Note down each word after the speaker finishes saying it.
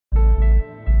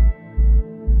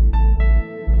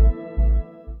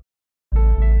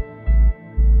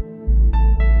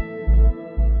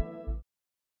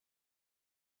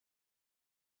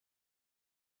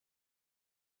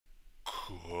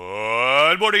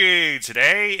morning.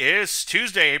 Today is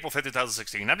Tuesday, April 5th,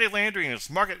 2016. I'm Dave Landry, and it's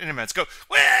Market Instruments. Go,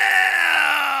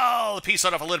 well, the piece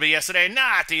started off a little bit yesterday.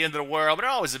 Not the end of the world, but it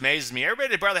always amazes me.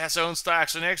 Everybody brother has their own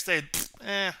stocks. The next day,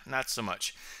 not so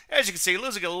much. As you can see,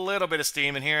 losing a little bit of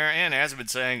steam in here, and as I've been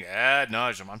saying ad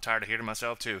nauseum, I'm tired of hearing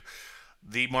myself too.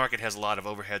 The market has a lot of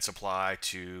overhead supply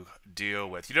to deal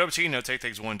with. You know what I'm saying? Take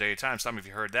things one day at a time. Some of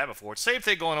you heard that before. Same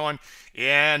thing going on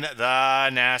in the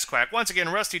NASDAQ. Once again,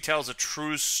 Rusty tells a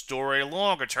true story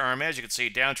longer term. As you can see,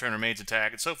 downturn remains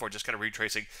intact and so forth, just kind of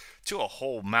retracing to a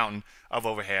whole mountain of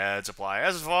overhead supply.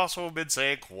 As I've also been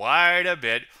saying quite a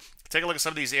bit, take a look at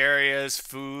some of these areas,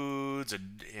 foods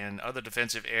and other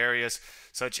defensive areas,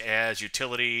 such as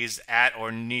utilities at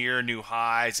or near new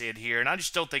highs in here. And I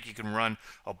just don't think you can run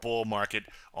a bull market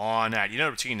on that. You know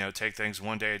the routine, though. Take things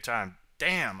one day at a time.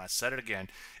 Damn, I said it again.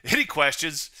 Any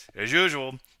questions? As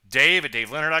usual, Dave at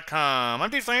DaveLeonard.com. I'm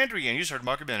Dave Landry, and you just heard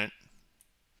Market Minute.